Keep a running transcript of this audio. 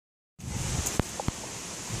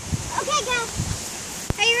I go.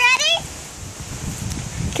 Are you ready?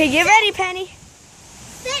 Okay, get ready, Penny.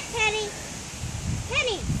 Sit, Penny.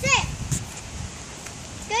 Penny, sit.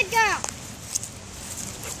 Good girl.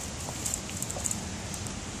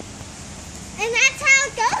 And that's how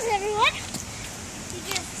it goes, everyone. You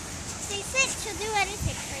just say sit, she'll do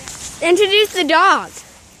anything for you. Introduce the dog.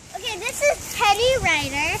 Okay, this is Penny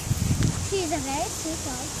Ryder. She's a very sweet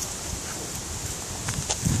dog.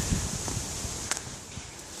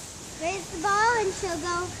 Raise the ball and she'll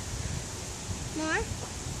go more.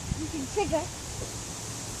 You can trigger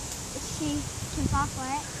if she can fall for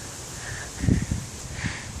it.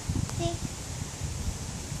 See?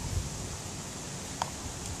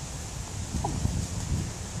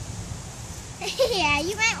 Yeah,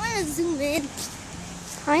 you might want to zoom in.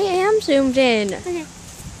 I am zoomed in. Okay.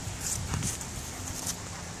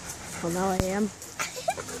 Well, now I am.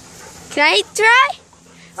 Can I try?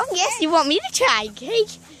 Oh, yes, you want me to try. Okay.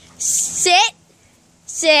 Sit.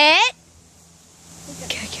 Sit. Go,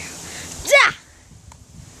 go. Zah!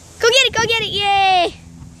 Go get it, go get it. Yay.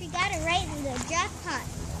 She got it right in the jackpot.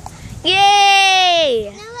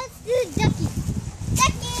 Yay. Now let's do the ducky.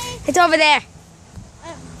 Ducky! It's over there.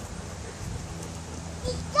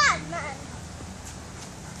 He's done, man.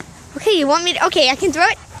 Okay, you want me to? Okay, I can throw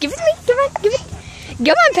it. Give it to me. Come on, give it.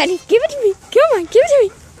 Come on, Penny. Give it to me. Come on, give it to me.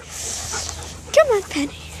 Come on,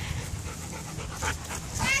 Penny.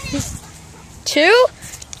 2,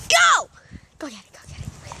 go! Go get it, go get it.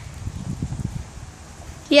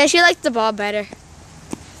 Yeah, she likes the ball better.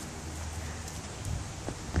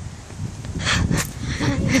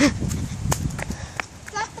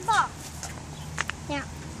 Drop the ball. Now,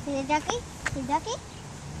 see the ducky? See the ducky?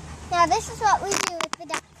 Now this is what we do with the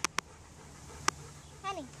duck.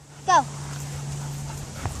 Honey, go.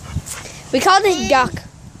 We call this duck.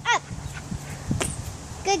 Up.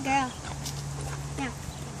 Good girl. Now,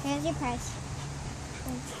 here's your prize.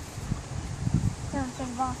 Go, get the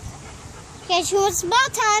ball. Okay, so it's ball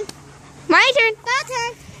time. My turn. Ball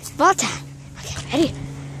time. Ball time. Okay, ready?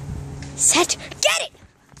 Set. Get it!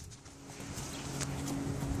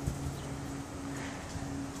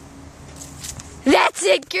 That's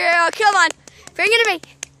it, girl. Come on. Bring it to me.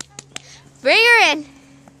 Bring her in.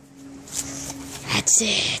 That's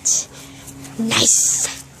it.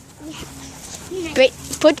 Nice.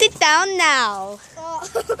 Put it down now. Oh.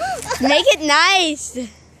 Make it nice.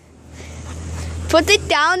 Put it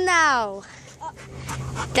down now.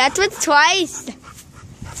 That's what's twice.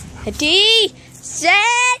 Ready, set,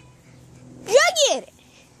 go get it.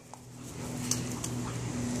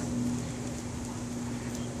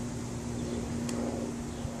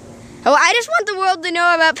 Oh, I just want the world to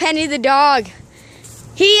know about Penny the dog.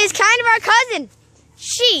 He is kind of our cousin.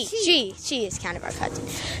 She is kind of our cousin.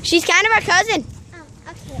 She's kind of our cousin. Oh,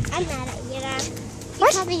 okay. I'm mad at you now. You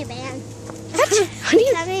What? called me a man. What? What do You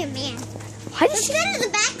you? called me a man. What Let's is? go to the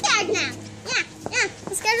backyard now. Yeah.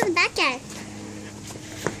 Let's go to the backyard.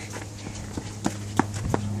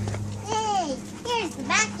 Hey, here's the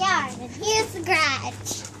backyard and here's the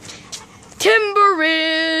garage. Timber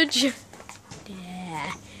Ridge.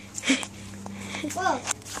 Yeah. Whoa.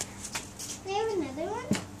 We have another one?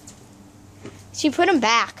 She put him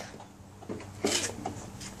back.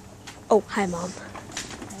 Oh, hi, Mom.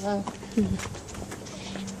 Hello.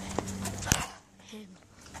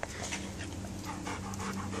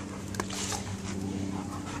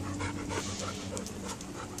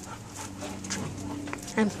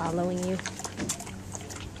 I'm following you.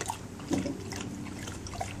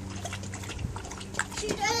 She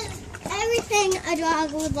does everything a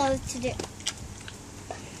dog would love to do.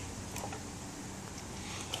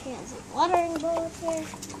 She has a watering bowl here.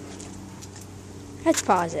 Let's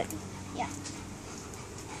pause it. Yeah.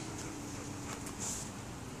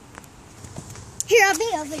 Here, I'll be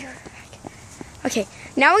over here. Okay,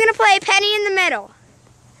 now we're gonna play Penny in the middle.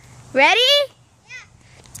 Ready? Yeah.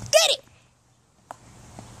 Get it!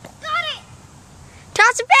 Got it!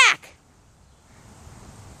 Toss it back!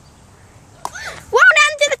 Whoa,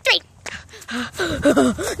 down to the street!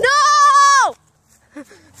 No!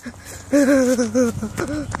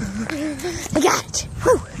 I got it.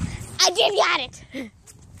 Whew. I did got it.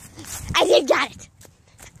 I did got it.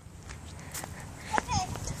 Okay.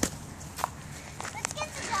 Let's get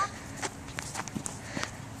the dog.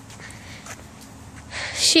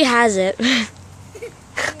 She has it. Penny,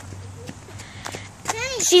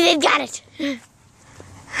 She did got it. Penny,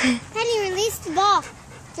 release the ball.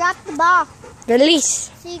 Drop the ball Release.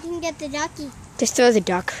 so you can get the ducky. Just throw the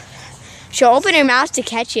duck. She'll open her mouth to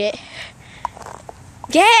catch it.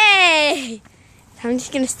 Yay! I'm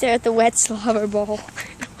just gonna stare at the wet slobber bowl.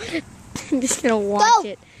 I'm just gonna watch Go.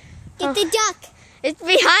 it. Get the duck. It's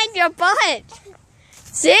behind your butt.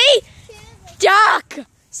 See? Duck.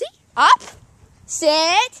 See? Up.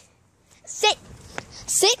 Sit. Sit.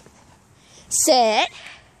 Sit. Sit.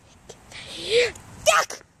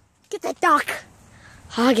 Duck. Get that duck.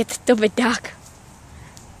 Oh, get the stupid duck.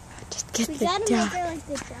 Just get the duck. Like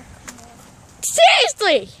the duck.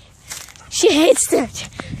 Seriously. She hates it.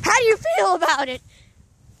 How do you feel about it?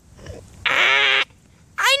 I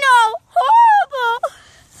know. Horrible.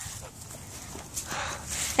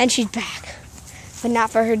 And she's back. But not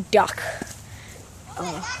for her duck.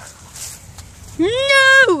 Oh.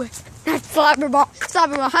 No! That Slobberball.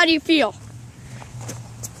 Slobberball, how do you feel?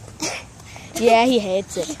 Yeah, he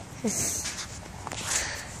hates it.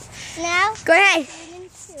 Now, Go ahead.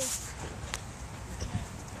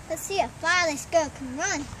 let's see if Father's girl can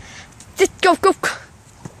run. Just go, go.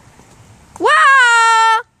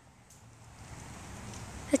 Whoa!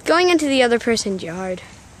 It's going into the other person's yard.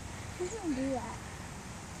 Who's gonna do that?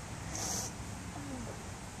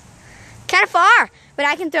 Kind of far, but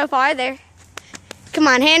I can throw farther. Come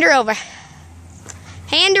on, hand her over.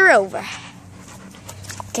 Hand her over.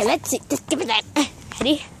 Okay, let's see. Just give me that.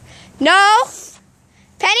 Ready? No!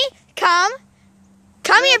 Penny, come.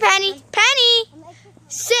 Come here, Penny. Penny!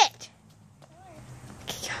 Sit.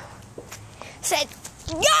 Okay, go. Sit.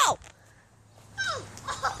 Go!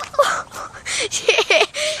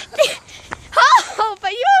 Oh,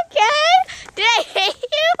 are you okay? Did I hate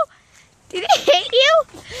you? Did I hate you?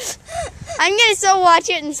 I'm gonna still watch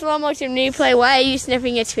it in slow motion replay. Why are you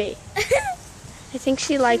sniffing a tree? I think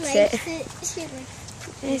she likes it.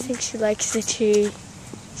 I think she likes the tree.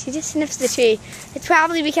 She just sniffs the tree. It's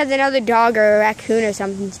probably because another dog or a raccoon or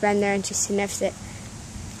something's been there and she sniffs it.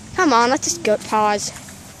 Come on, let's just go. Pause.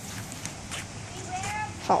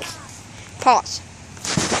 Pause. Pause.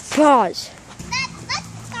 Pause.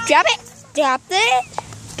 Drop it. Drop it.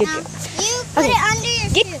 Good Now, job. you put it under your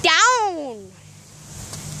shoe. Get down.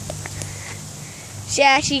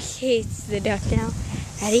 Yeah, she hates the duck now.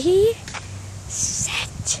 Ready?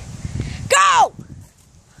 Set. Go!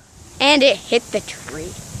 And it hit the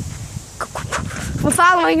tree. We're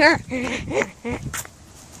following her.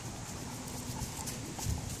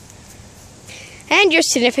 And you're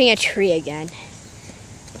sniffing a tree again.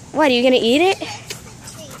 What, are you going to eat it?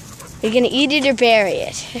 Are you going to eat it or bury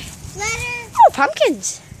it? Let her. Oh,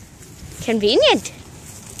 pumpkins. Convenient.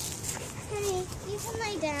 Honey, you can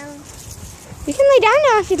lay down. You can lay down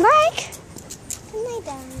now if you'd like. You can lay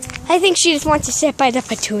down now. I think she just wants to sit by the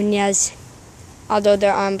petunias. Although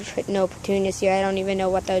there are no petunias here. I don't even know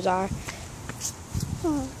what those are.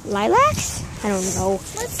 Lilacs? I don't know.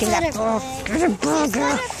 Let's Give let that her ball. play. Give that ball, Let's girl.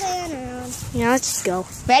 let her play on her own. Yeah, let's just go.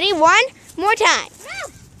 Ready? One more time.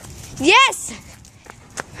 No. Yes.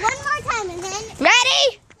 One more time and then.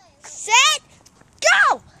 Ready? Set.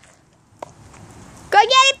 Go. Go get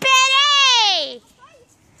it, Penny.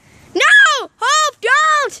 No. Hope,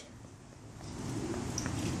 don't.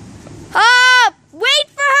 Hope, wait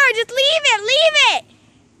for her. Just leave it. Leave it.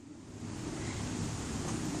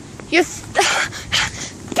 You're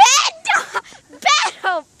bad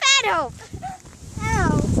Hope. Bad Hope.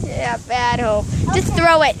 Ow. Yeah, bad Hope. Just Okay.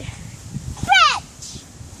 throw it.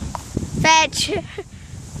 Fetch. Fetch.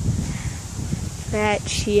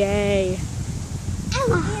 Fetch, yay.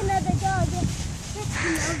 Ow. Another dog.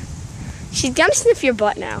 She's gonna sniff your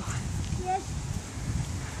butt now. Yes.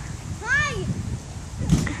 Hi.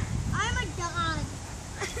 I'm a dog.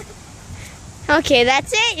 Okay,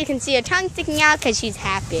 that's it. You can see her tongue sticking out because she's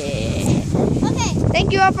happy. Okay.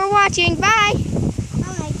 Thank you all for watching. Bye.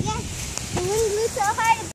 I'm like, yes. The wind blew so hard